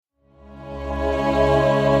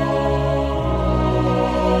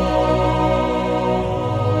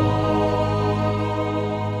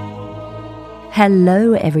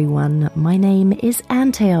Hello everyone, my name is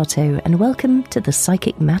Anne Teato and welcome to the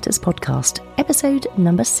Psychic Matters podcast, episode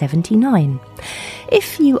number 79.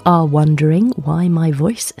 If you are wondering why my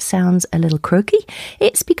voice sounds a little croaky,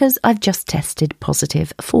 it's because I've just tested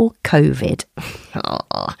positive for COVID.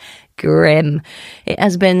 Oh, grim. It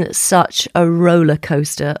has been such a roller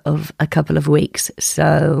coaster of a couple of weeks,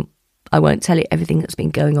 so I won't tell you everything that's been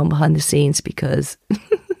going on behind the scenes because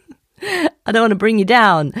I don't want to bring you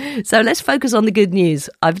down. So let's focus on the good news.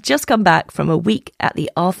 I've just come back from a week at the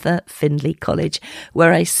Arthur Findlay College,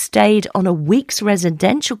 where I stayed on a week's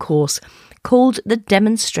residential course called The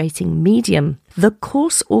Demonstrating Medium. The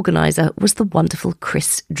course organiser was the wonderful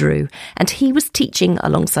Chris Drew, and he was teaching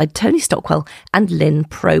alongside Tony Stockwell and Lynn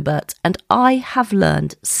Probert, and I have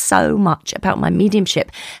learned so much about my mediumship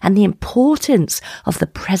and the importance of the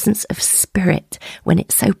presence of spirit when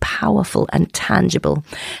it's so powerful and tangible.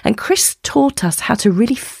 And Chris taught us how to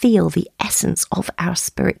really feel the essence of our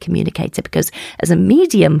spirit communicator, because as a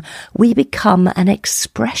medium, we become an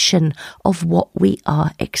expression of what we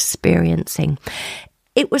are experiencing.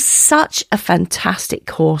 It was such a fantastic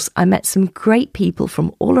course. I met some great people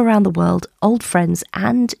from all around the world, old friends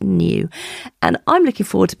and new, and I'm looking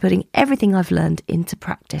forward to putting everything I've learned into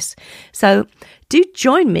practice. So do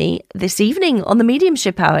join me this evening on the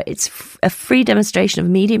Mediumship Hour. It's a free demonstration of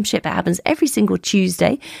mediumship. It happens every single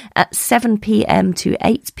Tuesday at 7 p.m. to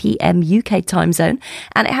 8 p.m. UK time zone,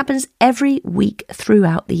 and it happens every week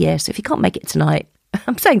throughout the year. So if you can't make it tonight,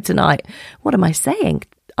 I'm saying tonight, what am I saying?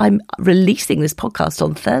 I'm releasing this podcast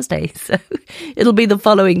on Thursday, so it'll be the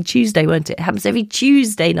following Tuesday, won't it? It happens every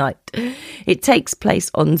Tuesday night. It takes place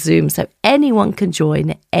on Zoom, so anyone can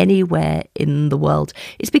join anywhere in the world.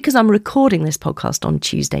 It's because I'm recording this podcast on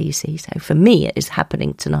Tuesday, you see, so for me it is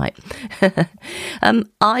happening tonight.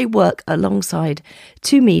 I work alongside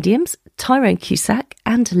two mediums, Tyrone Cusack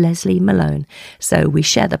and Leslie Malone. So we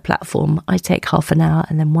share the platform. I take half an hour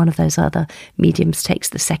and then one of those other mediums takes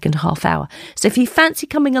the second half hour. So if you fancy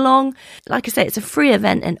coming along, like I say, it's a free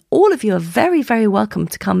event and all of you are very, very welcome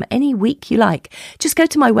to come any week you like. Just go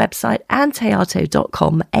to my website,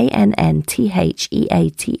 anneteato.com,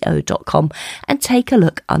 ANNTHEATO.com, and take a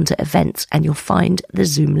look under events and you'll find the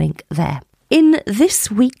Zoom link there. In this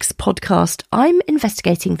week's podcast, I'm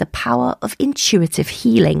investigating the power of intuitive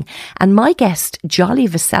healing, and my guest, Djali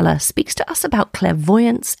Vesela, speaks to us about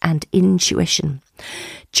clairvoyance and intuition.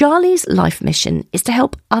 Djali's life mission is to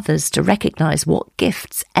help others to recognise what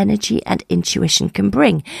gifts, energy and intuition can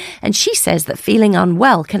bring, and she says that feeling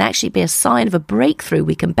unwell can actually be a sign of a breakthrough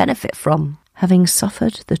we can benefit from. Having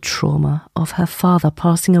suffered the trauma of her father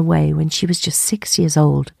passing away when she was just 6 years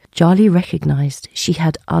old, Djali recognised she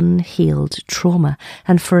had unhealed trauma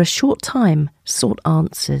and for a short time sought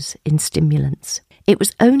answers in stimulants. It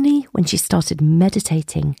was only when she started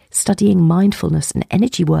meditating, studying mindfulness and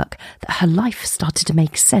energy work that her life started to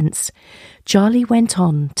make sense. Djali went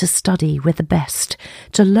on to study with the best,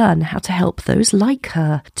 to learn how to help those like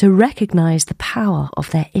her to recognise the power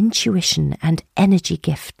of their intuition and energy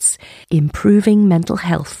gifts, improving mental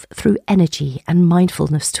health through energy and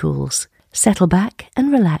mindfulness tools. Settle back and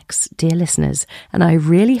relax, dear listeners, and I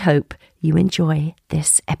really hope you enjoy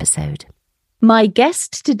this episode. My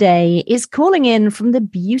guest today is calling in from the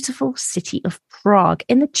beautiful city of Prague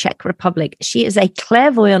in the Czech Republic. She is a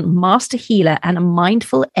clairvoyant master healer and a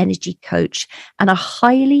mindful energy coach and a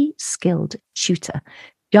highly skilled tutor.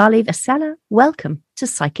 Djali Vesela, welcome to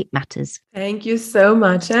Psychic Matters. Thank you so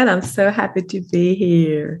much, Anne. I'm so happy to be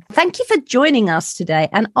here. Thank you for joining us today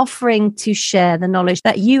and offering to share the knowledge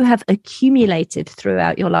that you have accumulated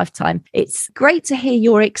throughout your lifetime. It's great to hear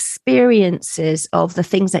your experiences of the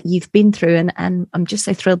things that you've been through, and I'm just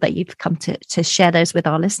so thrilled that you've come to share those with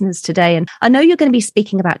our listeners today. And I know you're going to be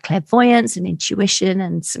speaking about clairvoyance and intuition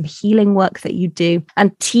and some healing work that you do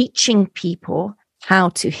and teaching people how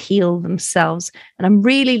to heal themselves. And I'm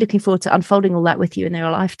really looking forward to unfolding all that with you in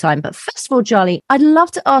their lifetime. But first of all, Djali, I'd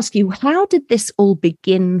love to ask you, how did this all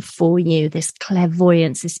begin for you, this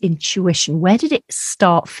clairvoyance, this intuition? Where did it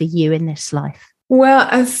start for you in this life? Well,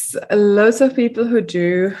 as lots of people who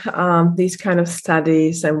do these kind of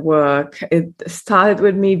studies and work, it started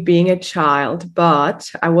with me being a child, but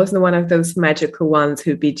I wasn't one of those magical ones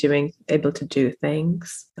who'd be able to do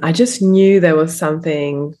things. I just knew there was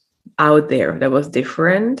something out there that was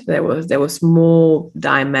different. There was more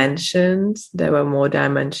dimensions. There were more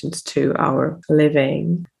dimensions to our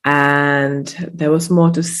living, and there was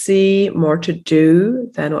more to see, more to do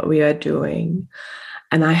than what we are doing.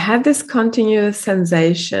 And I had this continuous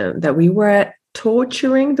sensation that we were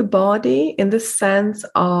torturing the body in the sense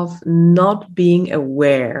of not being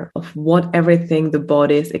aware of what everything the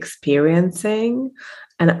body is experiencing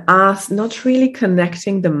and us not really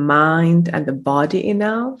connecting the mind and the body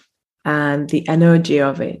enough and the energy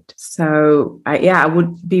of it. So I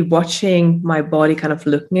would be watching my body kind of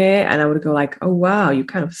looking at it, and I would go like, oh, wow, you're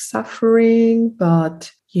kind of suffering,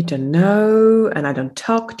 but you don't know, and I don't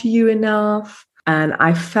talk to you enough. And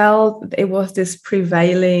I felt it was this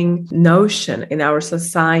prevailing notion in our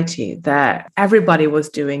society that everybody was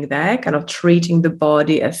doing that, kind of treating the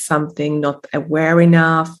body as something not aware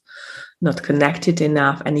enough, not connected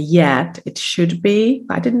enough, and yet it should be.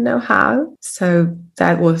 I didn't know how. So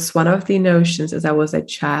that was one of the notions as I was a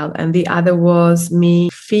child. And the other was me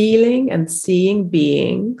feeling and seeing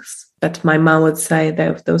beings. But my mom would say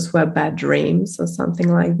that those were bad dreams or something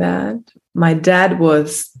like that. My dad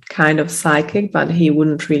was kind of psychic, but he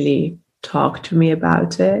wouldn't really talk to me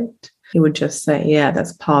about it. He would just say, yeah,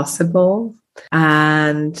 that's possible.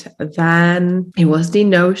 And then it was the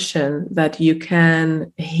notion that you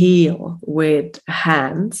can heal with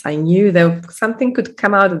hands. I knew that something could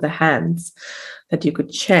come out of the hands, that you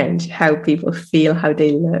could change how people feel, how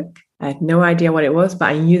they look. I had no idea what it was, but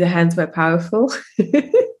I knew the hands were powerful.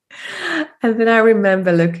 And then I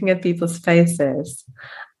remember looking at people's faces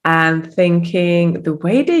and thinking the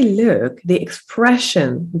way they look, the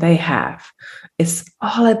expression they have is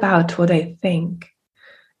all about what they think.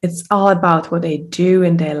 It's all about what they do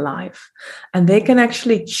in their life. And they can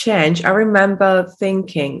actually change. I remember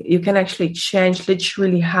thinking you can actually change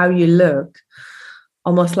literally how you look,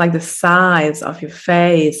 almost like the size of your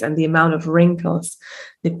face and the amount of wrinkles,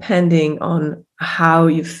 depending on how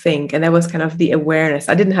you think. And that was kind of the awareness.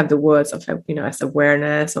 I didn't have the words of, as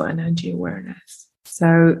awareness or energy awareness.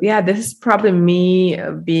 So yeah, this is probably me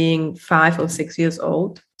being 5 or 6 years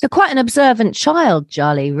old. So quite an observant child,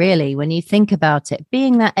 Djali, really, when you think about it,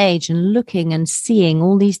 being that age and looking and seeing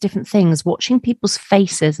all these different things, watching people's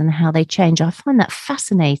faces and how they change. I find that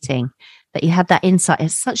fascinating that you had that insight at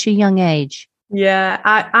such a young age. Yeah,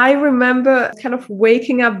 I remember kind of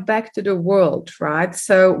waking up back to the world, right?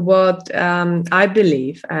 So what I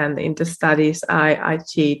believe, and in the studies I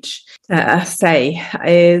teach, say,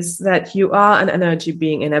 is that you are an energy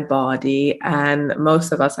being in a body, and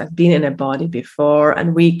most of us have been in a body before,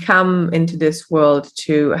 and we come into this world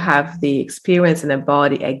to have the experience in a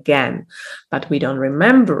body again, but we don't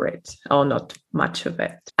remember it, or not much of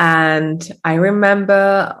it. And I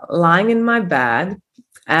remember lying in my bed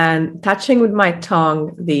and touching with my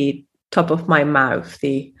tongue the top of my mouth,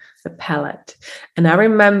 the palate. And I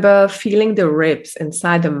remember feeling the ribs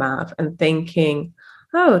inside the mouth and thinking,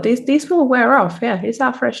 oh, these will wear off. Yeah, these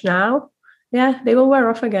are fresh now. Yeah, they will wear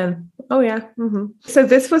off again. Oh, yeah. Mm-hmm. So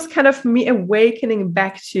this was kind of me awakening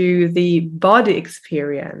back to the body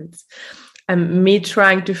experience. And me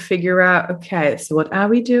trying to figure out, okay, so what are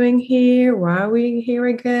we doing here? Why are we here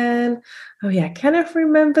again? Oh, yeah, I kind of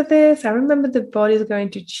remember this. I remember the body is going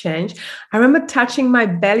to change. I remember touching my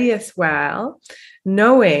belly as well,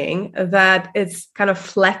 knowing that it's kind of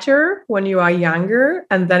flatter when you are younger,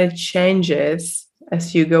 and then it changes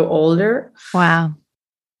as you go older. Wow.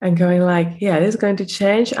 And going like, yeah, this is going to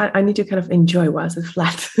change. I need to kind of enjoy whilst it's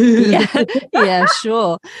flat. yeah,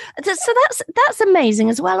 sure. So that's amazing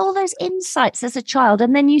as well. All those insights as a child.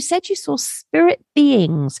 And then you said you saw spirit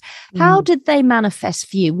beings. How did they manifest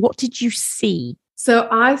for you? What did you see? So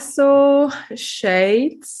I saw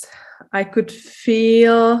shades. I could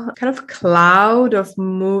feel kind of cloud of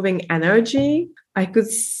moving energy. I could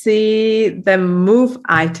see them move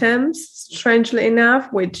items, strangely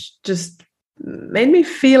enough, which just made me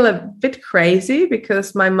feel a bit crazy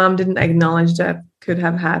because my mom didn't acknowledge that could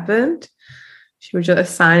have happened. She would just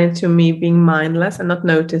assign it to me being mindless and not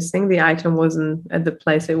noticing the item wasn't at the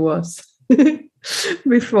place it was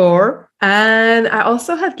before. And I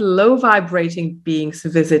also had low vibrating beings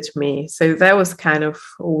visit me. So that was kind of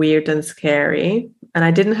weird and scary. And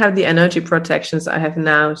I didn't have the energy protections I have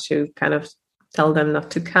now to kind of tell them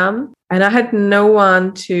not to come. And I had no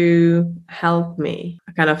one to help me,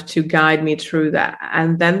 kind of to guide me through that.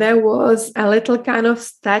 And then there was a little kind of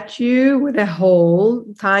statue with a hole,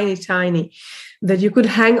 tiny, that you could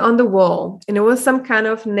hang on the wall. And it was some kind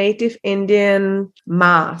of native Indian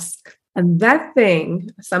mask. And that thing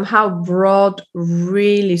somehow brought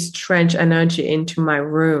really strange energy into my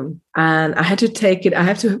room. And I had to take it, I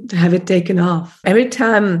have to have it taken off. Every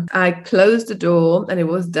time I closed the door and it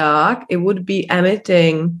was dark, it would be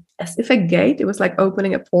emitting as if a gate. It was like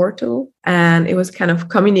opening a portal, and it was kind of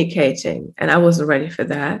communicating. And I wasn't ready for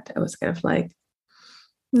that. I was kind of like,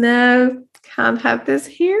 no, can't have this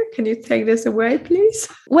here. Can you take this away, please?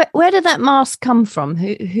 Where did that mask come from?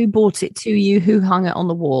 Who bought it to you? Who hung it on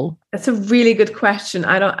the wall? That's a really good question.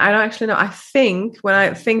 I don't actually know. I think when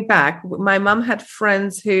I think back, my mom had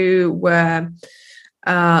friends who were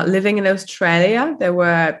living in Australia. There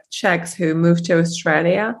were Czechs who moved to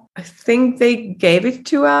Australia. I think they gave it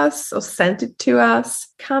to us or sent it to us.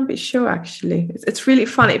 Can't be sure, actually. It's really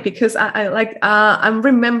funny because I'm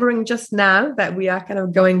remembering just now that we are kind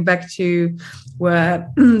of going back to where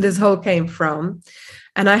this whole came from.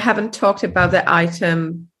 And I haven't talked about the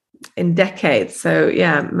item in decades. So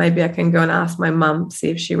yeah, maybe I can go and ask my mum, see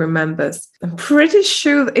if she remembers. I'm pretty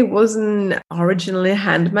sure it wasn't originally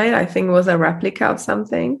handmade. I think it was a replica of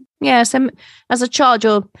something. Yeah, so as a child,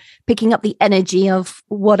 you're picking up the energy of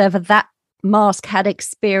whatever that mask had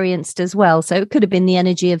experienced as well. So it could have been the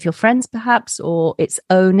energy of your friends, perhaps, or its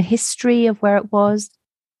own history of where it was.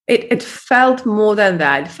 It felt more than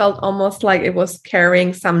that. It felt almost like it was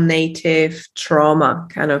carrying some native trauma,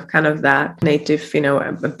 kind of that native,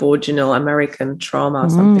 Aboriginal American trauma or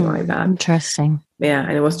something like that. Interesting. Yeah,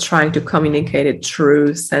 and it was trying to communicate it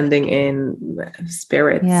through sending in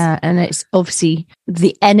spirits. Yeah, and it's obviously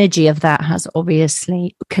the energy of that has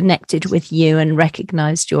obviously connected with you and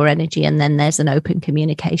recognized your energy. And then there's an open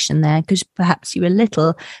communication there because perhaps you were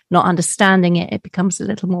little, not understanding it. It becomes a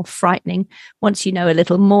little more frightening. Once you know a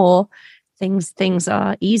little more, things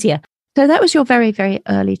are easier. So that was your very, very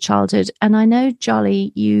early childhood. And I know,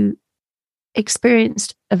 Djali, you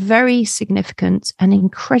experienced a very significant and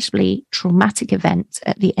incredibly traumatic event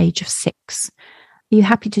at the age of 6. Are you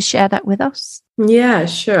happy to share that with us? Yeah,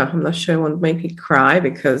 sure. I'm not sure I won't make me cry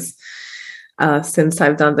because since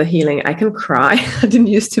I've done the healing, I can cry. I didn't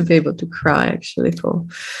used to be able to cry actually for,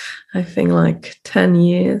 I think, like 10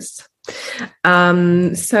 years.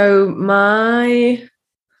 So my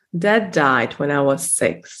dad died when I was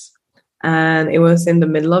 6, and it was in the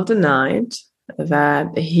middle of the night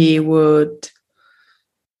that he would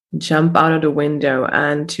jump out of the window,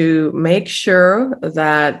 and to make sure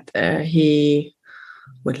that he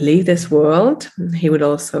would leave this world, he would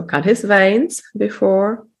also cut his veins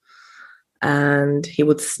before, and he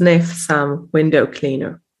would sniff some window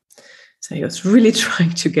cleaner. So he was really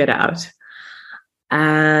trying to get out.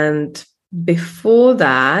 And before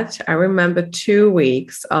that, I remember 2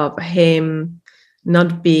 weeks of him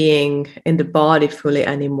not being in the body fully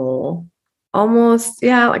anymore. Almost,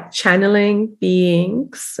 like channeling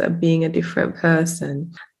beings, being a different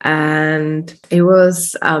person. And it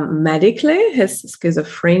was medically his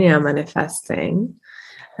schizophrenia manifesting.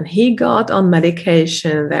 And he got on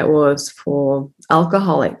medication that was for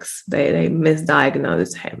alcoholics. They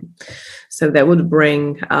misdiagnosed him. So they would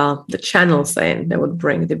bring the channels in, they would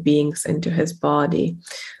bring the beings into his body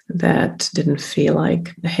that didn't feel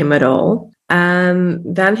like him at all. And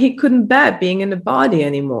then he couldn't bear being in the body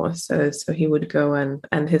anymore. So he would go and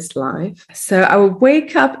end his life. So I would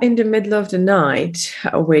wake up in the middle of the night,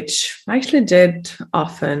 which I actually did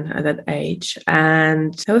often at that age.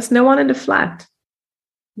 And there was no one in the flat.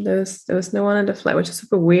 There was no one in the flat, which is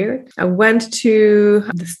super weird. I went to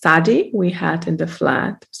the study we had in the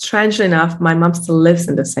flat. Strangely enough, my mom still lives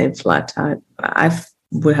in the same flat. I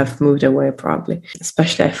would have moved away probably.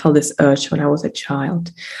 Especially I felt this urge when I was a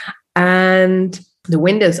child. And the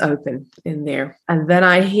windows open in there. And then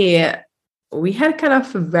I hear, we had kind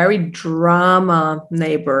of a very drama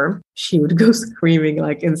neighbor. She would go screaming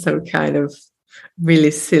like in some kind of really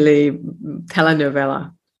silly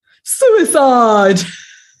telenovela. Suicide!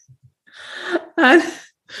 And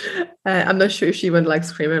I'm not sure if she went like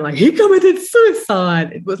screaming like, he committed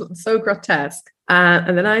suicide. It was so grotesque.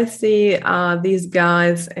 And then I see these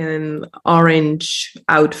guys in orange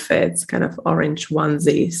outfits, kind of orange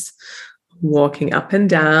onesies, walking up and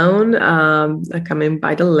down, coming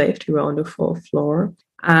by the lift. We were on the 4th floor.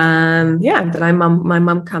 And then my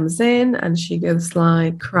mom comes in and she goes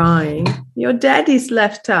like crying, your daddy's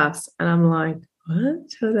left us. And I'm like, what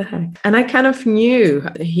the heck? And I kind of knew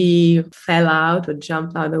he fell out or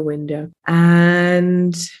jumped out the window.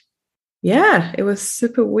 And it was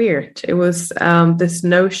super weird. It was this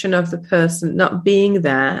notion of the person not being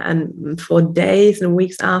there. And for days and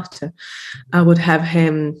weeks after, I would have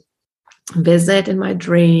him visit in my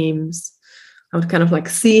dreams. I would kind of like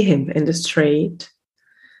see him in the street.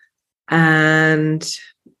 And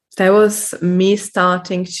there was me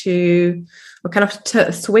starting to kind of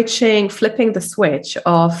flipping the switch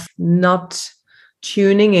of not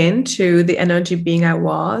tuning in to the energy being I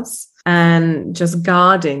was and just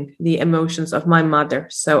guarding the emotions of my mother.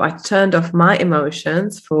 So I turned off my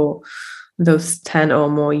emotions for those 10 or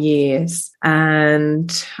more years.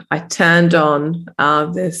 And I turned on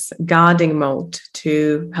this guarding mode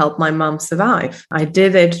to help my mom survive. I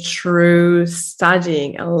did it through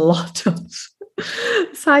studying a lot of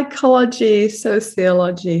psychology,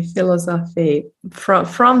 sociology, philosophy.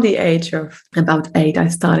 From the age of about 8, I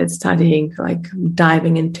started studying, like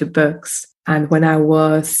diving into books. And when I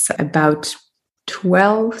was about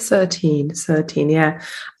 13, yeah,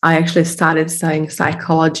 I actually started studying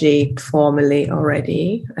psychology formally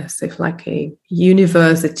already, as if like a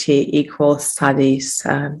university equal studies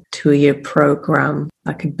 2-year program,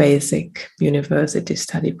 like a basic university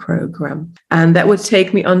study program. And that would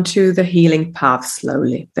take me onto the healing path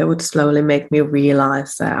slowly. That would slowly make me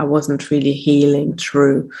realize that I wasn't really healing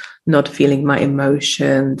through not feeling my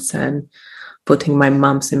emotions and putting my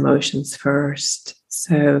mom's emotions first.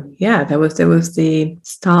 So yeah, that was the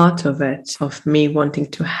start of it, of me wanting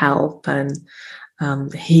to help and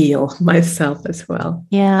heal myself as well.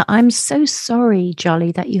 Yeah, I'm so sorry,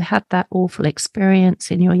 Djali, that you had that awful experience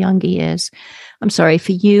in your younger years. I'm sorry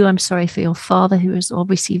for you. I'm sorry for your father, who was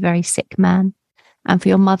obviously a very sick man, and for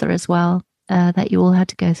your mother as well, that you all had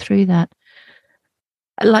to go through that.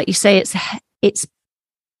 Like you say, it's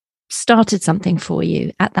started something for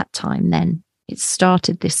you at that time. Then it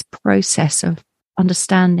started this process of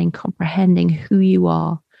understanding, comprehending who you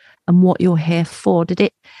are and what you're here for. Did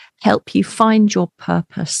it help you find your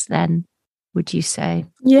purpose then, would you say?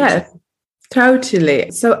 Yeah,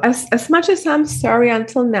 totally. So as much as I'm sorry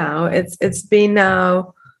until now, it's been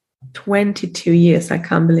now 22 years. I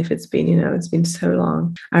can't believe it's been so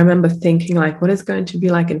long. I remember thinking like, what is going to be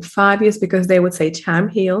like in 5 years? Because they would say time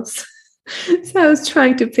heals. So I was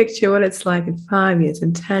trying to picture what it's like in 5 years,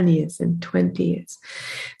 in 10 years, in 20 years.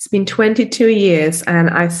 It's been 22 years,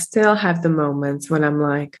 and I still have the moments when I'm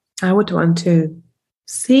like, I would want to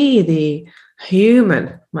see the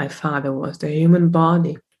human my father was, the human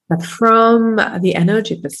body. But from the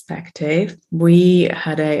energy perspective, we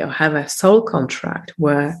have a soul contract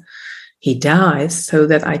where he dies so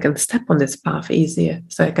that I can step on this path easier,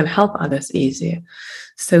 so I can help others easier,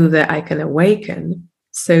 so that I can awaken,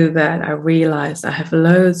 so that I realize I have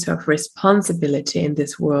loads of responsibility in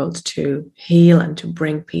this world to heal and to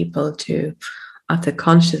bring people to utter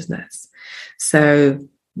consciousness. So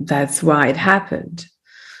that's why it happened.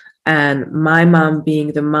 And my mom,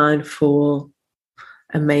 being the mindful,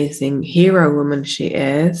 amazing hero woman she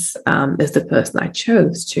is the person I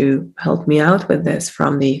chose to help me out with this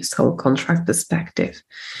from the soul contract perspective.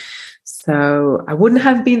 So I wouldn't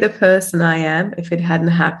have been the person I am if it hadn't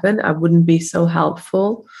happened. I wouldn't be so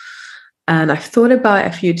helpful. And I've thought about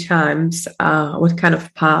it a few times what kind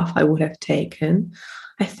of path I would have taken.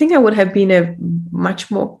 I think I would have been a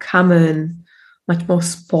much more common, much more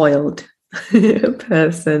spoiled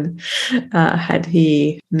person had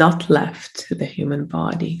he not left the human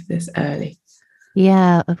body this early.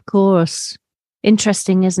 Yeah, of course.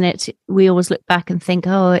 Interesting, isn't it? We always look back and think,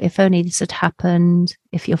 oh, if only this had happened,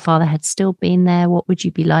 if your father had still been there, what would you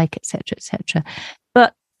be like, etc., etc.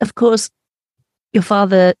 But of course, your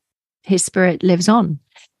father, his spirit lives on,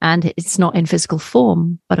 and it's not in physical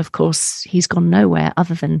form. But of course, he's gone nowhere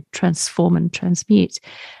other than transform and transmute.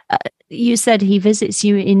 You said he visits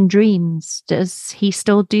you in dreams. Does he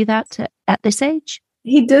still do that at this age?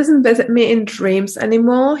 He doesn't visit me in dreams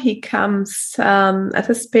anymore. He comes as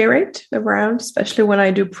a spirit around, especially when I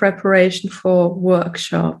do preparation for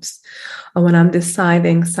workshops or when I'm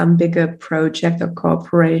deciding some bigger project or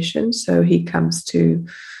cooperation. So he comes to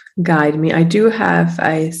guide me. I do have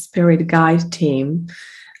a spirit guide team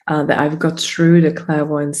that I've got through the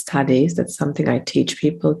clairvoyant studies. That's something I teach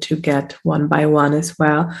people to get one by one as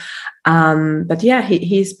well. But yeah,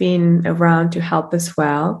 he's been around to help as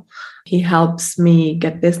well. He helps me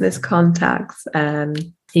get business contacts,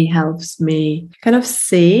 and he helps me kind of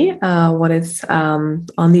see what it's on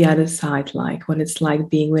the other side like, what it's like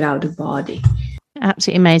being without a body.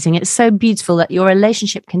 Absolutely amazing. It's so beautiful that your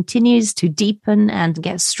relationship continues to deepen and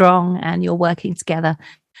get strong, and you're working together.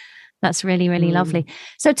 That's really, really lovely.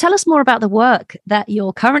 So tell us more about the work that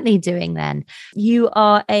you're currently doing then. You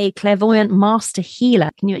are a clairvoyant master healer.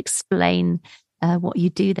 Can you explain what you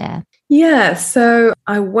do there? Yeah, so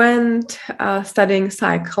I went studying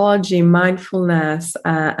psychology, mindfulness,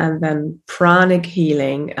 and then pranic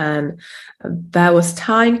healing. And that was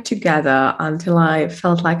tying together until I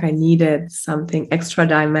felt like I needed something extra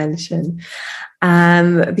dimension.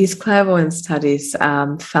 And these clairvoyant studies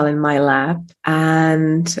fell in my lap.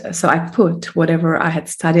 And so I put whatever I had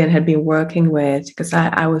studied and had been working with, because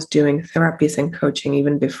I was doing therapies and coaching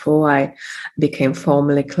even before I became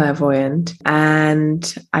formally clairvoyant.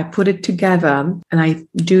 And I put it together and I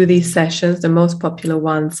do these sessions. The most popular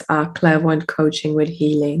ones are clairvoyant coaching with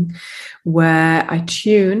healing, where I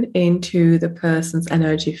tune into the person's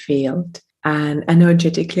energy field. And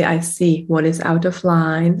energetically, I see what is out of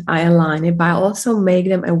line. I align it, but I also make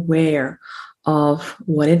them aware of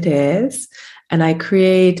what it is And I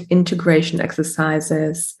create integration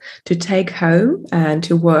exercises to take home and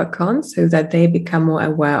to work on so that they become more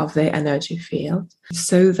aware of their energy field,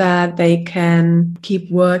 so that they can keep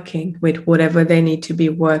working with whatever they need to be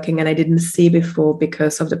working. And I didn't see before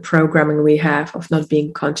because of the programming we have of not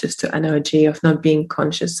being conscious to energy, of not being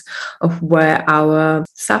conscious of where our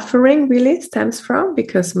suffering really stems from,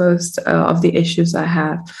 because most of the issues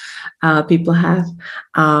people have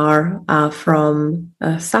are from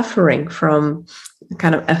suffering, from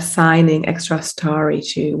kind of assigning extra story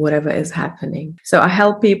to whatever is happening. So I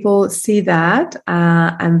help people see that,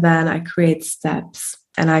 and then I create steps.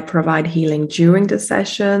 And I provide healing during the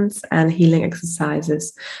sessions and healing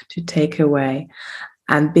exercises to take away.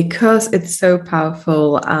 And because it's so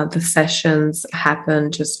powerful, the sessions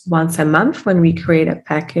happen just once a month when we create a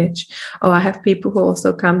package. Or I have people who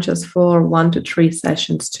also come just for 1 to 3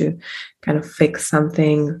 sessions to kind of fix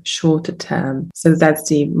something shorter term. So that's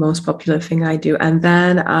the most popular thing I do. And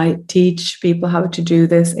then I teach people how to do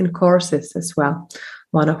this in courses as well,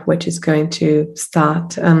 one of which is going to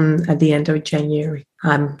start at the end of January.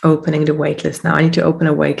 I'm opening the waitlist now. I need to open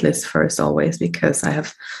a waitlist first always because I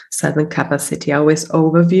have certain capacity. I always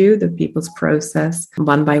overview the people's process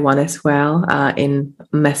one by one as well in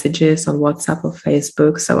messages on WhatsApp or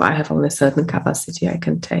Facebook. So I have only a certain capacity I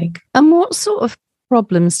can take. And what sort of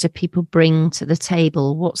problems do people bring to the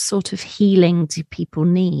table? What sort of healing do people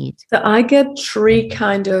need? So I get 3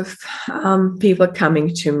 kind of people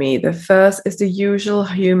coming to me. The first is the usual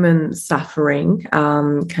human suffering,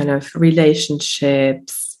 kind of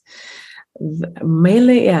relationships.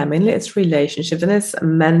 Mainly it's relationships, and it's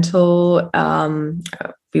mental,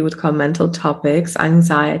 we would call mental topics,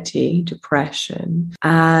 anxiety, depression.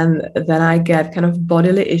 And then I get kind of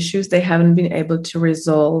bodily issues they haven't been able to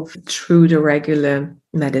resolve through the regular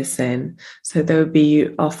medicine. So there would be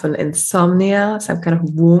often insomnia, some kind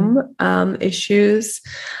of womb issues,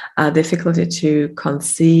 difficulty to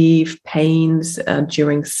conceive, pains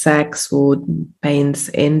during sex, or pains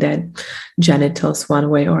in the genitals one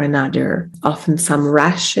way or another, often some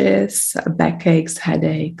rashes, backaches,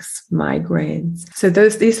 headaches, migraines. So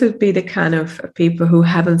these would be the kind of people who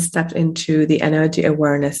haven't stepped into the energy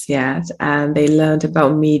awareness yet, and they learned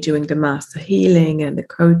about me doing the master healing and the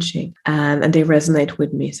coaching, and they resonate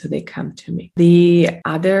with me, so they come to me. The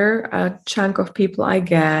other chunk of people I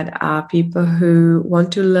get are people who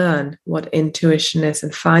want to learn what intuition is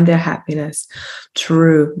and find their happiness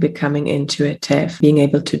through becoming intuitive, being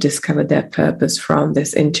able to discover their purpose from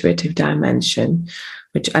this intuitive dimension,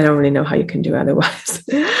 which I don't really know how you can do otherwise.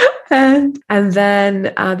 And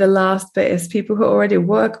then the last bit is people who already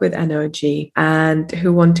work with energy and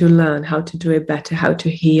who want to learn how to do it better, how to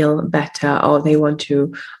heal better, or they want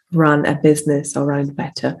to run a business or run it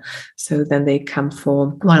better. So then they come for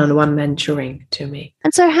one-on-one mentoring to me.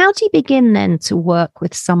 And so how do you begin then to work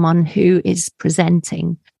with someone who is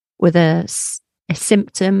presenting with a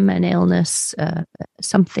symptom, an illness,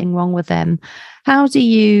 something wrong with them? How do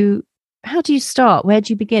you start? Where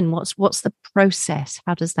do you begin? What's the process?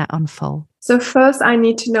 How does that unfold? So first, I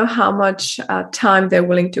need to know how much time they're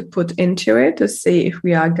willing to put into it to see if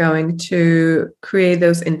we are going to create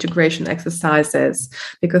those integration exercises,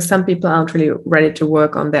 because some people aren't really ready to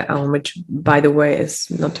work on their own, which, by the way, is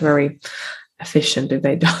not very efficient if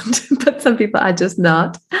they don't, but some people are just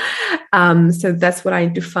not. So that's what I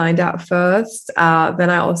need to find out first. Then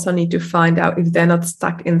I also need to find out if they're not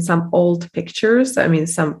stuck in some old pictures. I mean,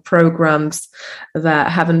 some programs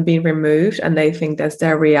that haven't been removed and they think that's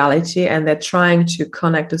their reality, and they're trying to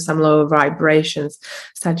connect to some lower vibrations,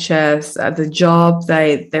 such as the job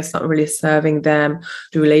that's not really serving them,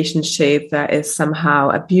 the relationship that is somehow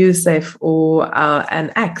abusive, or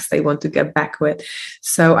an ex they want to get back with.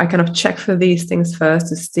 So I kind of check for these things first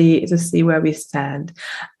to see where we stand.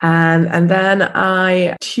 And then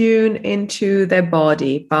I tune into their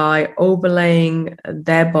body by overlaying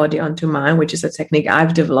their body onto mine, which is a technique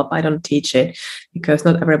I've developed. I don't teach it because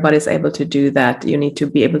not everybody's able to do that. You need to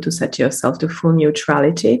be able to set yourself to full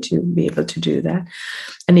neutrality to be able to do that.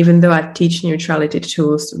 And even though I teach neutrality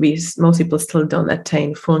tools, most people still don't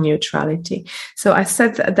attain full neutrality. So I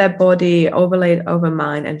set their body overlaid over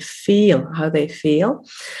mine and feel how they feel.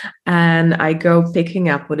 And I go picking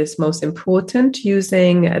up what is most important,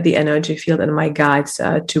 using the energy field and my guides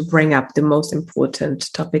to bring up the most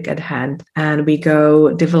important topic at hand. And we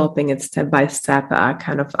go developing it step by step,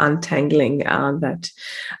 kind of untangling that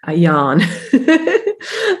yarn.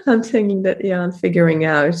 I'm thinking that, I'm figuring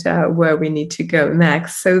out where we need to go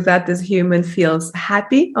next so that this human feels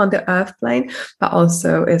happy on the earth plane, but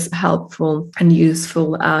also is helpful and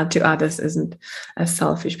useful to others, isn't as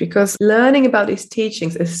selfish. Because learning about these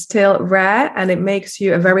teachings is still rare and it makes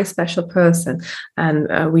you a very special person.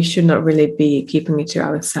 And we should not really be keeping it to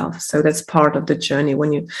ourselves. So that's part of the journey.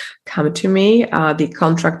 When you come to me, the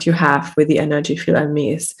contract you have with the energy field and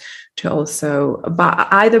me is to also,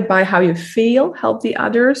 either by how you feel, help the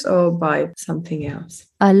others, or by something else.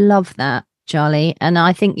 I love that, Djali. And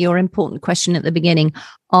I think your important question at the beginning,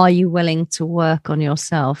 are you willing to work on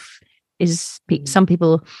yourself? Some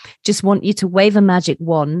people just want you to wave a magic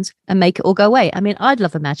wand and make it all go away. I mean, I'd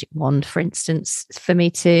love a magic wand, for instance, for me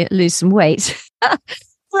to lose some weight.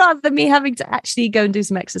 Rather than me having to actually go and do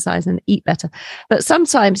some exercise and eat better. But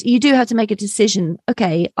sometimes you do have to make a decision.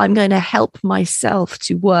 Okay, I'm going to help myself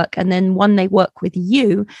to work. And then when they work with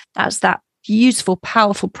you, that's that beautiful,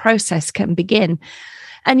 powerful process can begin.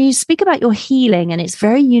 And you speak about your healing, and it's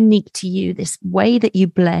very unique to you, this way that you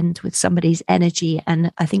blend with somebody's energy.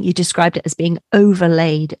 And I think you described it as being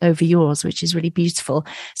overlaid over yours, which is really beautiful.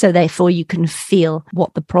 So therefore you can feel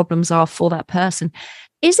what the problems are for that person.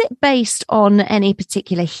 Is it based on any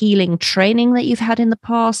particular healing training that you've had in the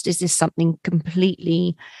past? Is this something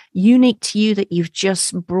completely unique to you that you've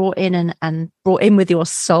just brought in and brought in with your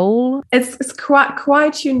soul? It's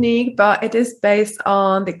quite unique, but it is based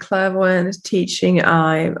on the clairvoyant teaching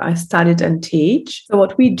I studied and teach. So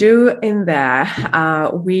what we do in there,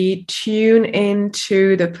 we tune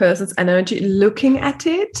into the person's energy, looking at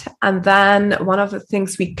it. And then one of the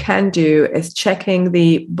things we can do is checking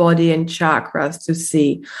the body and chakras to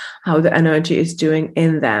see how the energy is doing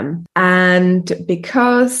in them. And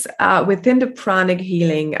because within the pranic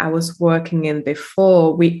healing I was working in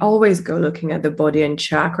before, we always go looking at the body and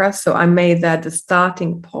chakras. So I made that the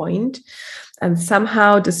starting point. And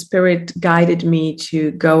somehow the spirit guided me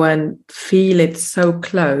to go and feel it so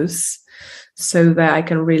close so that I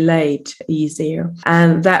can relate easier.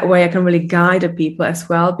 And that way I can really guide the people as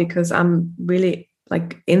well, because I'm really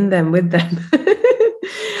like in them, with them.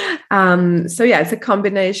 So it's a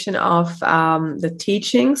combination of the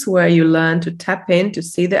teachings where you learn to tap in, to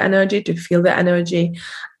see the energy, to feel the energy,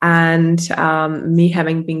 and me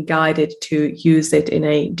having been guided to use it in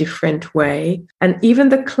a different way. And even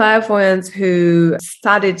the clairvoyants who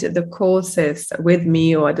studied the courses with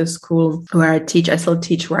me or at the school where I still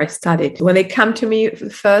teach where I studied. When they come to me for the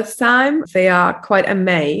first time, they are quite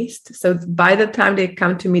amazed. So by the time they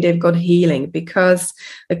come to me, they've got healing, because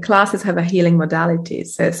the classes have a healing modality.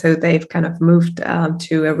 So they've kind of moved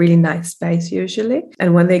to a really nice space usually.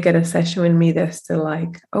 And when they get a session with me, they're still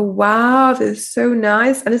like, oh, wow, this is so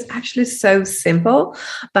nice. And it's actually so simple,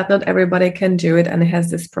 but not everybody can do it. And it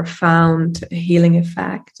has this profound healing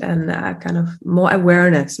effect and kind of more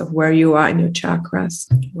awareness of where you are in your chakras,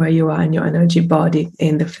 where you are in your energy body,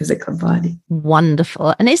 in the physical body.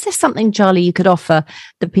 Wonderful. And is there something, Djali, you could offer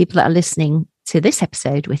the people that are listening to this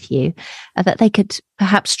episode with you that they could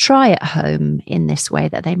perhaps try at home in this way,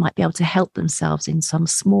 that they might be able to help themselves in some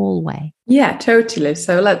small way? Yeah, totally.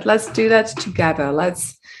 So let's do that together.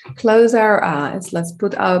 Let's close our eyes. Let's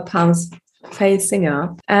put our palms facing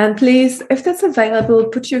up. And please, if that's available,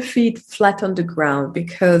 put your feet flat on the ground,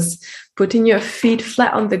 because putting your feet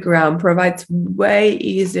flat on the ground provides way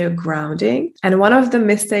easier grounding. And one of the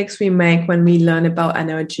mistakes we make when we learn about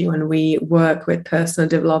energy, when we work with personal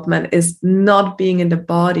development, is not being in the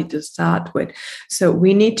body to start with. So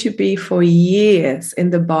we need to be for years in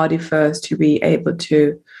the body first to be able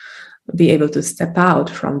to step out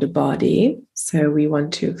from the body. So we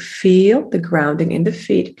want to feel the grounding in the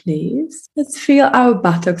feet, please. Let's feel our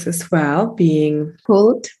buttocks as well, being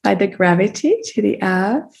pulled by the gravity to the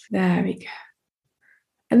earth. There we go.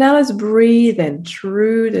 And now let's breathe in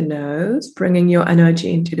through the nose, bringing your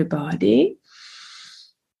energy into the body.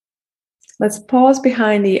 Let's pause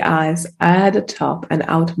behind the eyes at the top and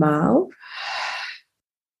out mouth.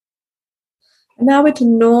 And now with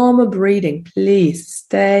normal breathing, please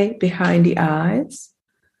stay behind the eyes.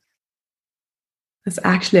 It's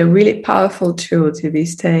actually a really powerful tool to be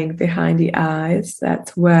staying behind the eyes.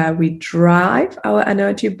 That's where we drive our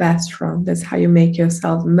energy best from. That's how you make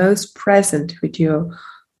yourself most present with your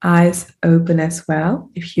eyes open as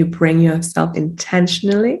well. If you bring yourself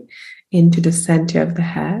intentionally into the center of the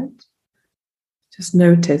head, just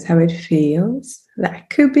notice how it feels.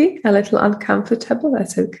 That could be a little uncomfortable.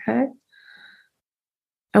 That's okay.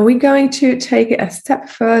 And we're going to take it a step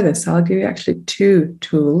further. So I'll give you actually two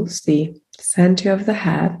tools. The center of the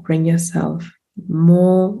head, bring yourself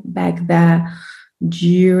more back there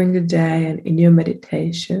during the day and in your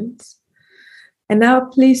meditations. And now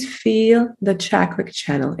please feel the chakra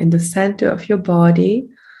channel in the center of your body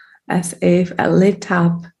as if a lit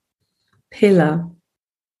up pillar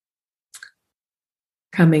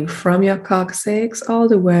coming from your coccyx all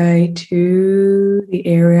the way to the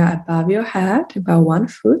area above your head, about 1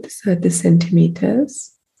 foot, 30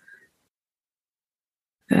 centimeters.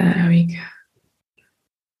 There we go.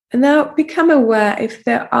 And now become aware if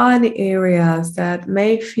there are any areas that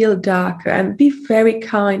may feel darker, and be very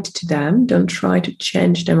kind to them. Don't try to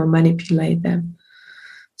change them or manipulate them.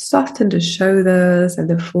 Soften the shoulders and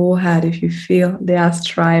the forehead if you feel they are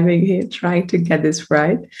striving here, trying to get this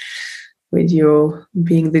right with your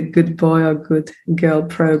being the good boy or good girl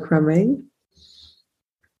programming.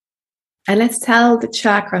 And let's tell the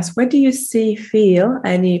chakras, where do you feel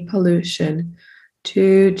any pollution?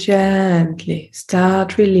 To gently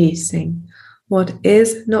start releasing what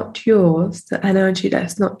is not yours, the energy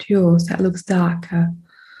that's not yours, that looks darker.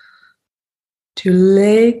 To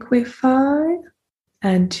liquefy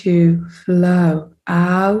and to flow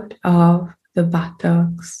out of the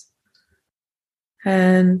buttocks.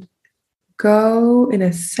 And go in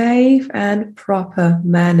a safe and proper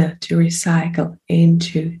manner to recycle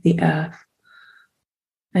into the earth.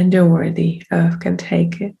 And don't worry, the earth can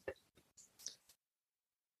take it.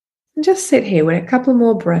 And just sit here with a couple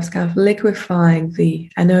more breaths, kind of liquefying the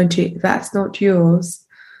energy that's not yours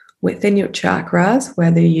within your chakras,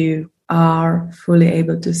 whether you are fully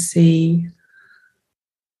able to see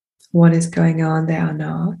what is going on there or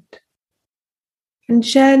not. And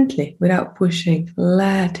gently, without pushing,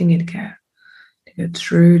 letting it go. Go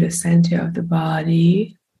through the center of the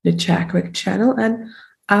body, the chakra channel, and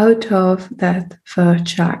out of that first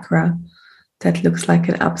chakra that looks like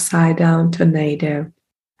an upside down tornado,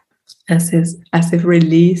 as if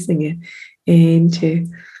releasing it into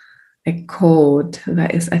a cord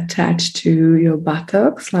that is attached to your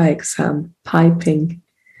buttocks, like some piping,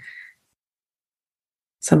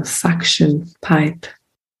 some suction pipe.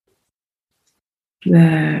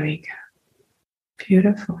 There we go.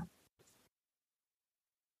 Beautiful.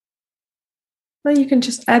 Well, you can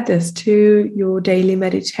just add this to your daily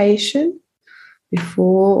meditation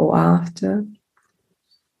before or after.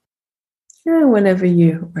 And whenever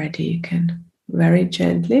you're ready, you can very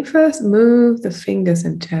gently first move the fingers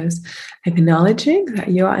and toes, acknowledging that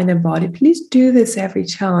you are in a body. Please do this every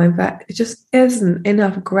time, but it just isn't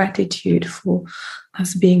enough gratitude for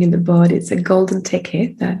us being in the body. It's a golden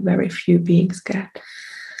ticket that very few beings get.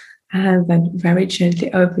 And then very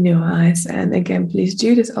gently open your eyes. And again, please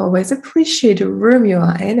do this always. Appreciate the room you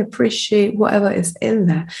are in. Appreciate whatever is in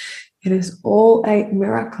there. It is all a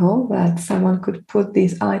miracle that someone could put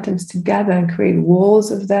these items together and create walls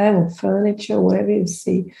of them or furniture, whatever you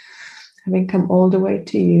see, having come all the way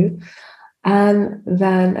to you. And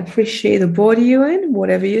then appreciate the body you're in,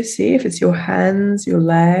 whatever you see. If it's your hands, your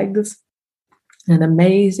legs, an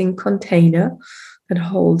amazing container that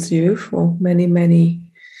holds you for many,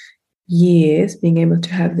 many years, being able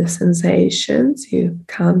to have the sensations you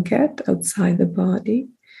can't get outside the body.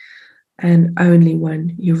 And only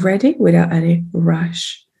when you're ready, without any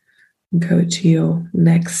rush, go to your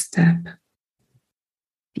next step.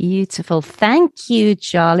 Beautiful. Thank you,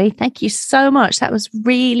 Djali. Thank you so much. That was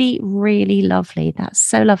really, really lovely. That's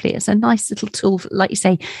so lovely. It's a nice little tool. Like you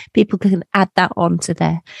say, people can add that on to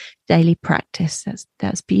their daily practice.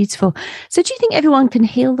 That's beautiful. So do you think everyone can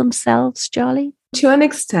heal themselves, Djali? To an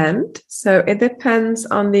extent. So it depends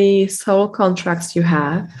on the soul contracts you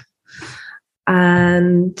have.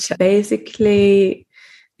 And basically,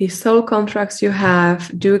 the soul contracts you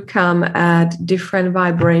have do come at different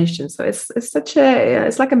vibrations. So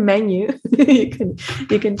it's like a menu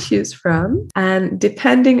you can choose from. And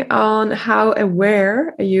depending on how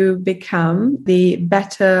aware you become, the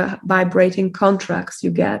better vibrating contracts you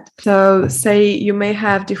get. So say you may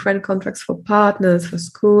have different contracts for partners, for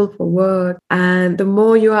school, for work. And the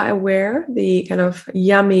more you are aware, the kind of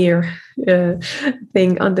yummier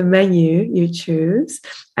thing on the menu you choose.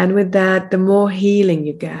 And with that, the more healing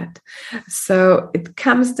you get. So it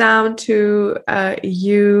comes down to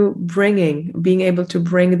you being able to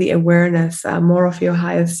bring the awareness, more of your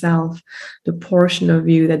higher self, the portion of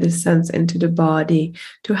you that descends into the body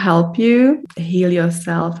to help you heal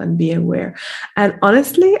yourself and be aware. And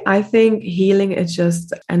honestly, I think healing is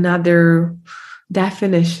just another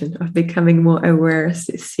definition of becoming more aware,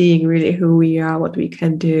 seeing really who we are, what we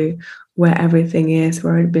can do, where everything is,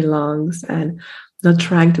 where it belongs, and not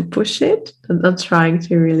trying to push it, and not trying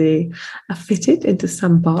to really fit it into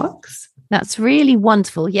some box. That's really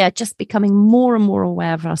wonderful. Yeah, just becoming more and more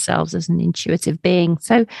aware of ourselves as an intuitive being.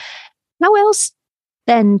 So how else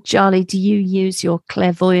then, Djali, do you use your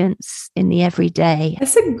clairvoyance in the everyday?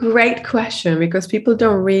 That's a great question, because people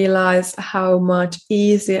don't realize how much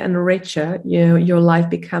easier and richer your life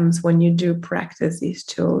becomes when you do practice these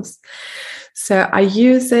tools. So I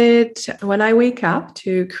use it when I wake up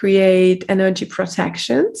to create energy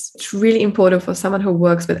protections. It's really important for someone who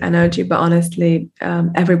works with energy, but honestly,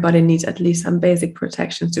 everybody needs at least some basic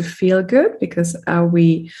protections to feel good, because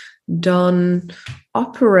we don't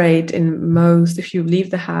operate in if you leave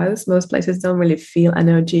the house, most places don't really feel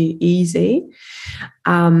energy easy.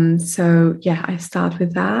 So yeah, I start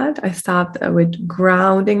with that. I start with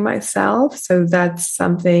grounding myself. So that's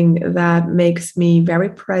something that makes me very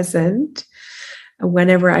present.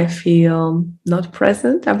 Whenever I feel not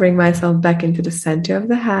present, I bring myself back into the center of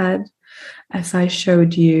the head, as I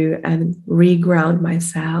showed you, and reground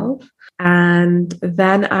myself. And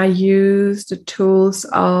then I use the tools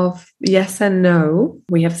of yes and no.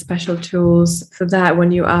 We have special tools for that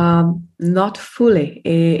when you are not fully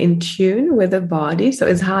in tune with the body. So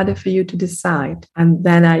it's harder for you to decide. And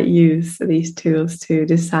then I use these tools to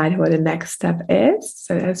decide what the next step is.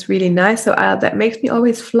 So that's really nice. So that makes me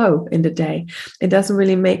always flow in the day. It doesn't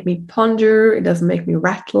really make me ponder. It doesn't make me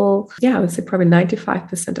rattle. Yeah, I would say probably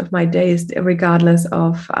 95% of my days, regardless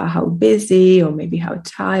of how busy or maybe how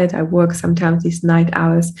tired I work sometimes these night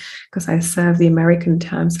hours, because I serve the American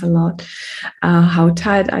times a lot. How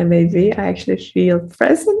tired I may be, I actually feel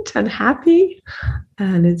present and happy,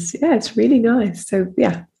 and it's really nice. So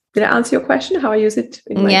yeah, did I answer your question? How I use it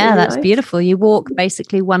in my daily That's life? beautiful. You walk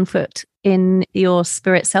basically one foot in your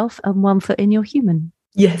spirit self and one foot in your human.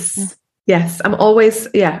 Yes. I'm always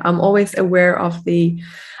aware of the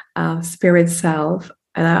spirit self.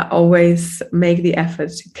 And I always make the effort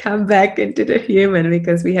to come back into the human,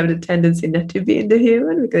 because we have the tendency not to be in the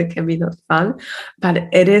human, because it can be not fun. But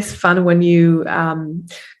it is fun when you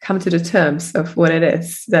come to the terms of what it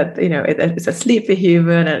is. That it's a sleepy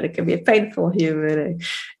human, and it can be a painful human.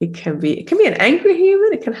 It can be an angry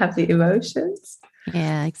human. It can have the emotions.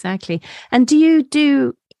 Yeah, exactly. And do you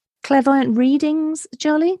do clairvoyant readings,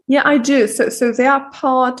 Djali? Yeah, I do. So they are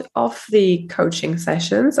part of the coaching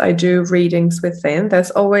sessions. I do readings within.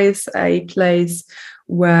 There's always a place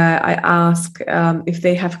where I ask if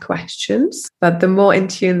they have questions. But the more in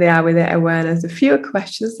tune they are with their awareness, the fewer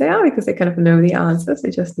questions they are, because they kind of know the answers.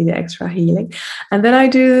 They just need extra healing. And then I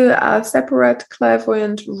do separate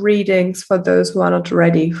clairvoyant readings for those who are not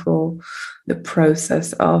ready for the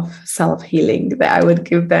process of self-healing that I would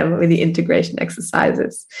give them with the integration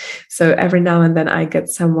exercises. So every now and then I get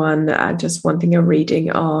someone just wanting a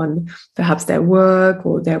reading on perhaps their work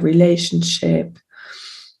or their relationship.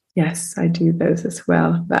 Yes, I do those as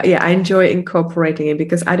well. But yeah, I enjoy incorporating it,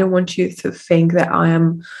 because I don't want you to think that I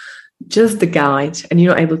am just the guide and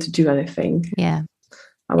you're not able to do anything. Yeah.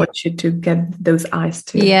 I want you to get those eyes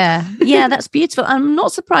too. Yeah, that's beautiful. I'm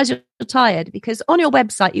not surprised you're tired, because on your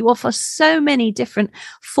website you offer so many different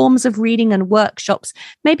forms of reading and workshops.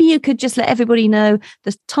 Maybe you could just let everybody know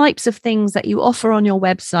the types of things that you offer on your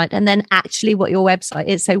website, and then actually what your website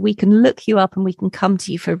is, so we can look you up and we can come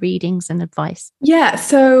to you for readings and advice. Yeah,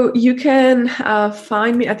 so you can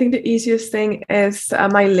find me. I think the easiest thing is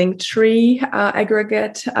my Linktree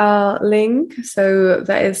aggregate link. So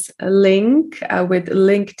there is a link with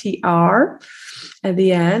linktr at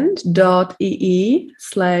the end, .ee/Djali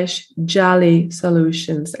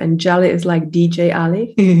solutions. And Djali is like DJ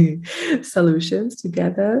Ali solutions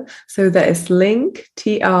together. So there is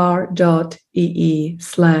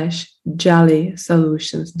linktr.ee/Djali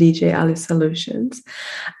solutions, DJ Ali solutions.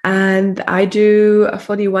 And I do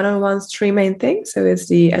for the one-on-ones 3 main things. So it's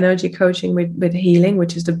the energy coaching with healing,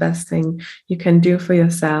 which is the best thing you can do for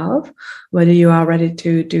yourself, whether you are ready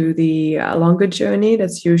to do the longer journey,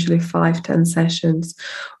 that's usually 5-10 sessions,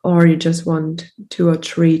 or you just want 2 or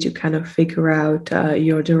 3 to kind of figure out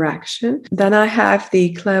your direction. Then I have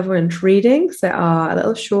the clairvoyant readings that are a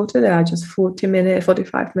little shorter. They are just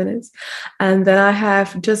 45 minutes. And then I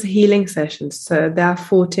have just healing sessions. So they are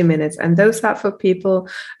 40 minutes. And those are for people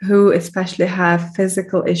who especially have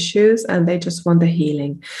physical issues and they just want the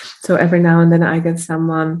healing. So every now and then I get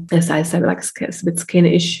someone, as I said, like with skin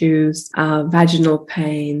issues, vaginal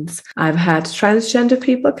pains. I've had transgender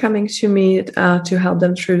people coming to me to help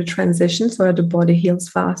them through the transition so that the body heals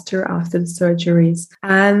faster after the surgeries.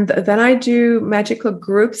 And then I do magical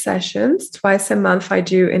group sessions. Twice a month I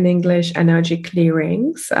do in English energy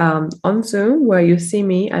clearings on Zoom, where you see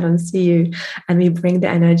me, I don't see you, and we bring the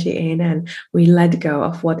energy in and we let go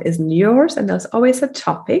of what isn't yours. And there's always a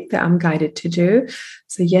topic that I'm guided to do.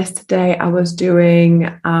 So yesterday I was doing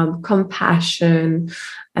compassion,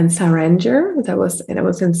 and surrender. That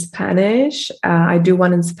was in Spanish. I do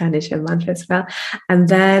one in Spanish a month as well. And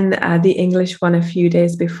then the English one a few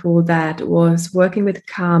days before that was working with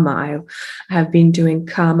karma. I have been doing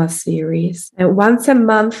karma series. And once a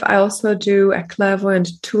month, I also do a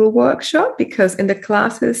clairvoyant tool workshop, because in the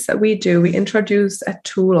classes that we introduce a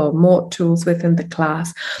tool or more tools within the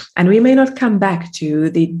class, and we may not come back to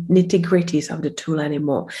the nitty-gritties of the tool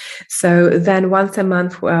anymore. So then once a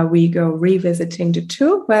month, we go revisiting the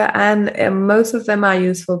tool, and most of them are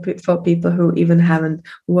useful for people who even haven't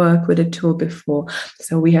worked with a tool before.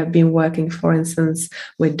 So we have been working, for instance,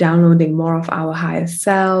 with downloading more of our higher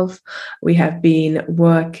self. We have been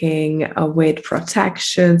working with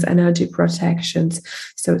protections, energy protections,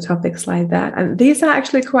 so topics like that. And these are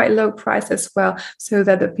actually quite low price as well, so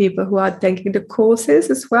that the people who are taking the courses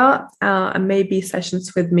as well, and maybe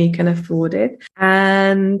sessions with me, can afford it.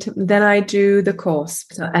 And then I do the course.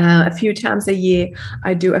 So, a few times a year,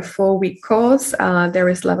 I do a 4-week course. There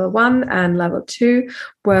is level 1 and level 2,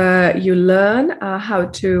 where you learn how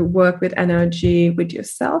to work with energy with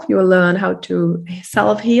yourself. You will learn how to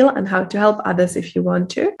self-heal and how to help others if you want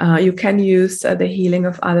to. You can use the healing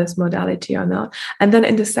of others modality or not. And then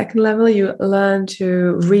in the second level, you learn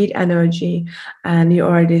to read energy, and you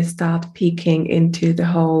already start peeking into the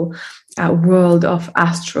whole world of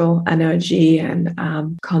astral energy and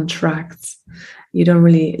contracts. You don't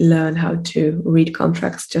really learn how to read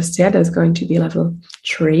contracts just yet. There's going to be level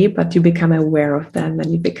 3, but you become aware of them,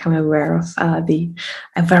 and you become aware of a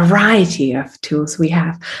variety of tools we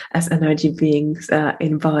have as energy beings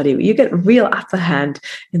in body. You get real upper hand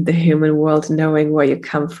in the human world, knowing where you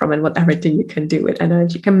come from and what everything you can do with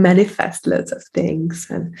energy. You can manifest loads of things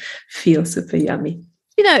and feel super yummy.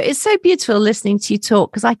 You know, it's so beautiful listening to you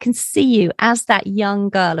talk, because I can see you as that young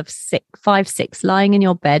girl of 5, 6, lying in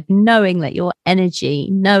your bed, knowing that your energy,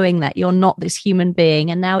 knowing that you're not this human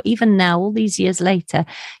being. And now, even now, all these years later,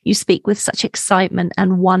 you speak with such excitement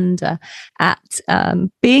and wonder at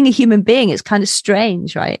being a human being. It's kind of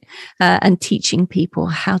strange, right? And teaching people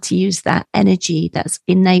how to use that energy that's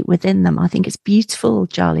innate within them. I think it's beautiful,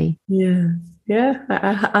 Djali. Yeah. Yeah,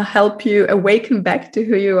 I'll help you awaken back to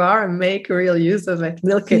who you are and make real use of it.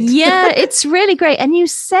 Milk it. Yeah, it's really great. And you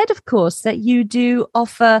said, of course, that you do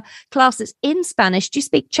offer classes in Spanish. Do you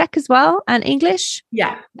speak Czech as well, and English?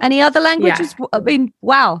 Yeah. Any other languages? Yeah. I mean,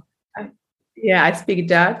 wow. Yeah, I speak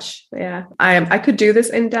Dutch. Yeah, I could do this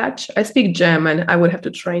in Dutch. I speak German. I would have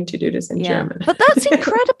to train to do this in German. But that's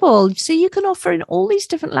incredible. So you can offer in all these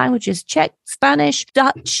different languages: Czech, Spanish,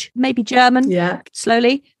 Dutch, maybe German. Yeah.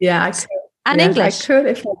 Slowly. Yeah, I could. And English. I could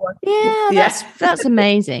if I wanted. Yeah, that's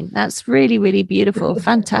amazing. That's really, really beautiful.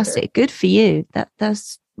 Fantastic. Good for you.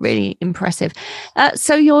 That's really impressive.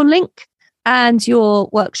 So your link and your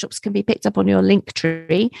workshops can be picked up on your link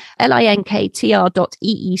tree,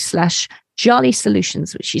 linktr.ee/Djali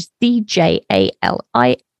Solutions, which is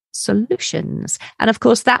DJALI Solutions. And of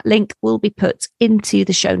course, that link will be put into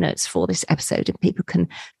the show notes for this episode, and people can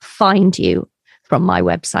find you from my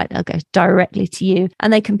website. They'll go directly to you,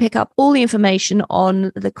 and they can pick up all the information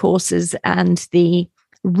on the courses and the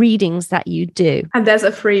readings that you do. And there's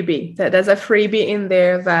a freebie. There's a freebie in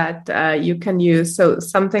there that you can use. So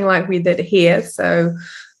something like we did here. So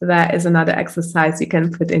that is another exercise you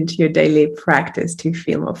can put into your daily practice to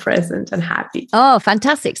feel more present and happy. Oh,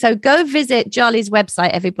 fantastic. So go visit Djali's website,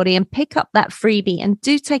 everybody, and pick up that freebie, and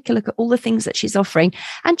do take a look at all the things that she's offering.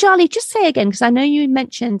 And Djali, just say again, because I know you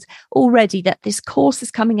mentioned already that this course is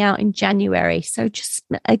coming out in January. So just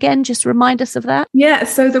remind us of that. Yeah,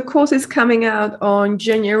 so the course is coming out on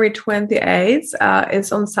January 28th.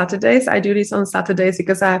 It's on Saturdays. I do this on Saturdays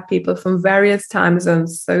because I have people from various time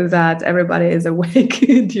zones, so that everybody is awake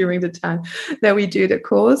during the time that we do the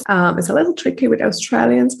course. It's a little tricky with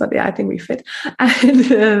Australians, but yeah, I think we fit.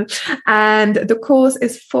 And the course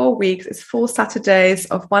is 4 weeks. It's 4 Saturdays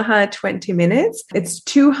of 120 minutes. It's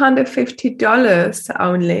 $250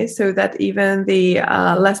 only, so that even the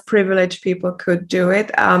less privileged people could do it.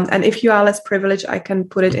 And if you are less privileged, I can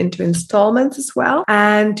put it into installments as well.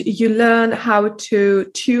 And you learn how to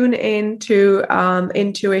tune into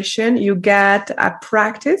intuition. You get a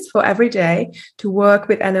practice for every day to work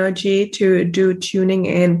with energy, to do tuning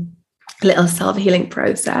in, little self-healing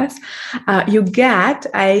process. You get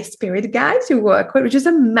a spirit guide to work with, which is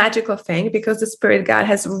a magical thing, because the spirit guide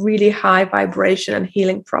has really high vibration and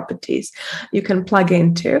healing properties you can plug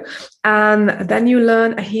into. And then you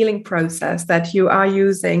learn a healing process that you are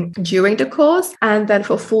using during the course, and then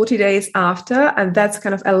for 40 days after. And that's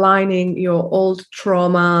kind of aligning your old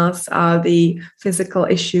traumas, the physical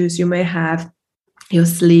issues you may have, your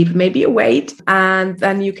sleep, maybe your weight, and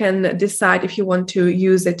then you can decide if you want to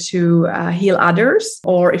use it to heal others,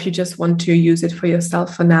 or if you just want to use it for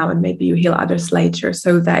yourself for now and maybe you heal others later.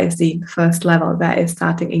 So that is the first level. That is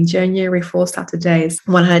starting in January, 4 Saturdays,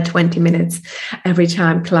 120 minutes every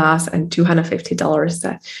time class, and $250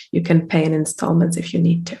 that you can pay in installments if you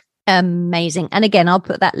need to. Amazing. And again, I'll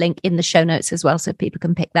put that link in the show notes as well so people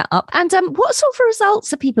can pick that up. And what sort of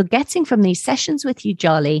results are people getting from these sessions with you,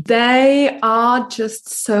 Djali? They are just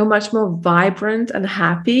so much more vibrant and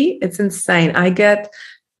happy. It's insane. I get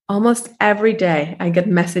almost every day, I get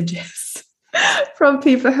messages from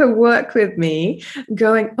people who work with me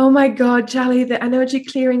going, oh my God, Djali, the energy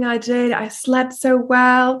clearing I did, I slept so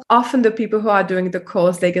well. Often the people who are doing the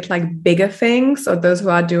course, they get like bigger things, or those who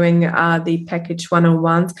are doing the package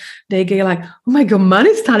one-on-ones, they get like, oh my God,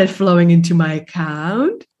 money started flowing into my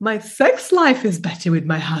account. My sex life is better with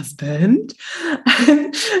my husband.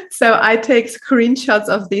 So I take screenshots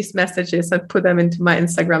of these messages and put them into my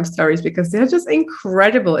Instagram stories because they're just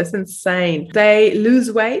incredible. It's insane. They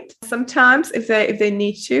lose weight sometimes if they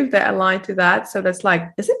need to, if they're aligned to that. So that's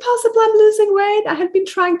like, is it possible I'm losing weight? I had been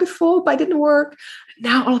trying before, but it didn't work.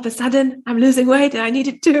 Now all of a sudden I'm losing weight and I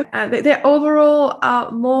needed to. They're overall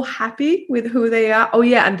more happy with who they are. Oh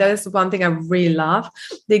yeah, and that is one thing I really love.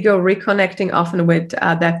 They go reconnecting often with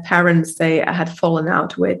their parents they had fallen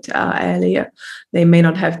out with earlier. They may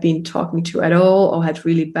not have been talking to at all, or had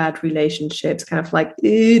really bad relationships, kind of like,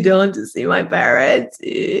 don't want to see my parents.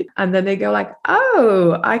 And then they go like,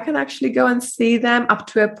 oh, I can actually go and see them. Up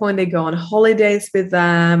to a point, they go on holidays with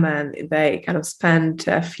them and they kind of spend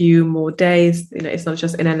a few more days. You know, it's not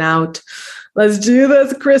just in and out. Let's do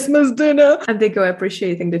this Christmas dinner. And they go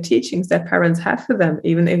appreciating the teachings their parents have for them,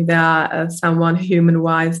 even if they are someone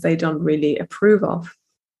human-wise they don't really approve of.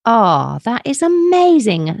 Oh, that is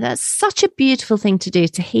amazing. That's such a beautiful thing to do,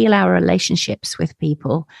 to heal our relationships with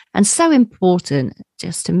people, and so important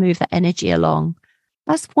just to move that energy along.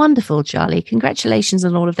 That's wonderful, Djali. Congratulations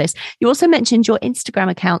on all of this. You also mentioned your Instagram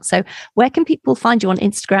account. So where can people find you on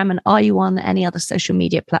Instagram, and are you on any other social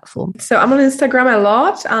media platform? So I'm on Instagram a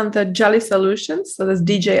lot on the Djali Solutions. So that's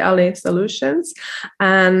Djali Solutions.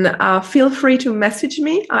 And feel free to message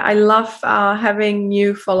me. I love having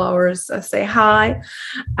new followers say hi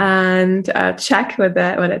and check what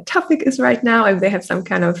the topic is right now. If they have some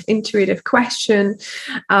kind of intuitive question,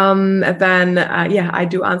 then I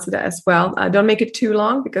do answer that as well. Don't make it too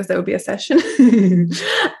long because there will be a session.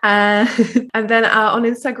 And then on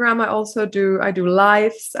Instagram, I do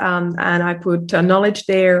lives and I put knowledge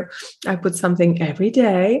there. I put something every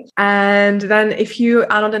day. And then if you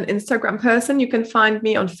are not an Instagram person, you can find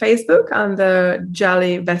me on Facebook on the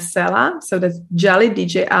Djali Vesela. So that's Djali,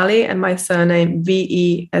 Djali, and my surname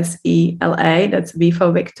Vesela. That's V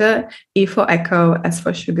for Victor, E for Echo, S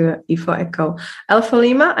for Sugar, E for Echo, L for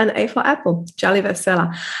Lima, and A for Apple. Djali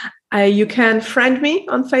Vesela. You can friend me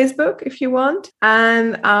on Facebook if you want.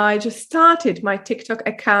 And I just started my TikTok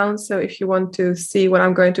account. So if you want to see what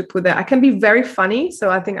I'm going to put there, I can be very funny. So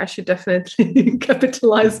I think I should definitely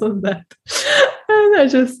capitalize on that. And I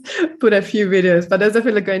just put a few videos, but there's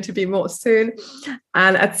definitely going to be more soon.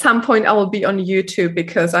 And at some point I will be on YouTube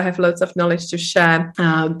because I have loads of knowledge to share.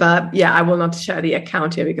 But yeah, I will not share the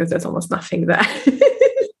account here because there's almost nothing there.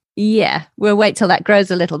 Yeah, we'll wait till that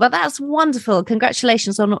grows a little, but that's wonderful.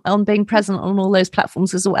 Congratulations on being present on all those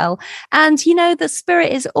platforms as well. And you know, the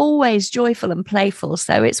spirit is always joyful and playful,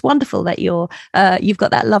 so it's wonderful that you've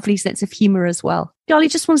got that lovely sense of humor as well.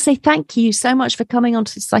 Djali, just want to say thank you so much for coming on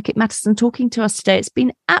to Psychic Matters and talking to us today. It's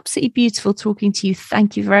been absolutely beautiful talking to you.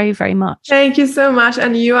 Thank you very, very much. Thank you so much.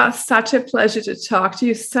 And you are such a pleasure to talk to.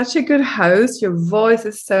 You're such a good host. Your voice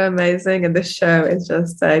is so amazing. And the show is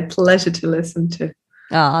just a pleasure to listen to.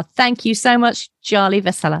 Thank you so much, Djali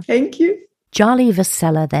Vesela. Thank you. Djali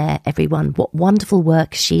Vesela there, everyone. What wonderful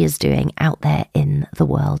work she is doing out there in the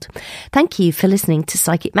world. Thank you for listening to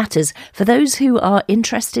Psychic Matters. For those who are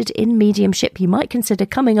interested in mediumship, you might consider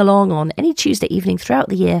coming along on any Tuesday evening throughout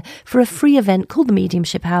the year for a free event called the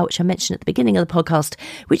Mediumship Hour, which I mentioned at the beginning of the podcast,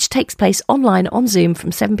 which takes place online on Zoom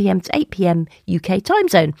from 7 p.m. to 8 p.m. UK time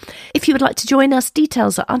zone. If you would like to join us,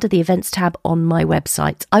 details are under the events tab on my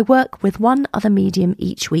website. I work with one other medium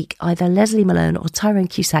each week, either Leslie Malone or Tyrone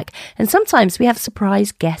Cusack, and sometimes we have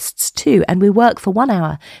surprise guests too, and we work for 1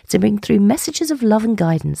 hour to bring through messages of love and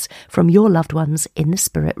guidance from your loved ones in the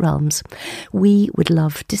spirit realms. We would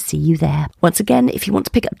love to see you there. Once again, if you want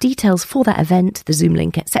to pick up details for that event, the Zoom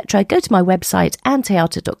link, etc., go to my website,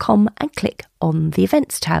 anteata.com, and click on the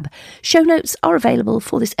events tab. Show notes are available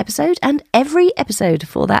for this episode and every episode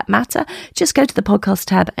for that matter. Just go to the podcast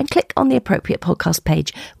tab and click on the appropriate podcast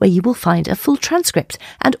page where you will find a full transcript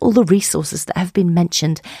and all the resources that have been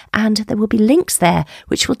mentioned. And there will be links there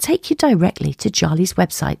which will take you directly to Djali's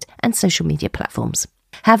website and social media platforms.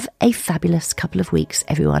 Have a fabulous couple of weeks,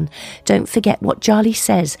 everyone. Don't forget what Djali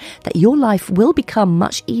says, that your life will become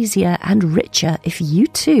much easier and richer if you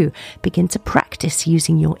too begin to practice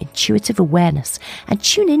using your intuitive awareness and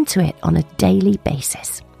tune into it on a daily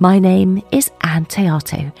basis. My name is Anne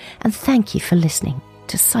Teato, and thank you for listening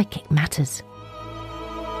to Psychic Matters.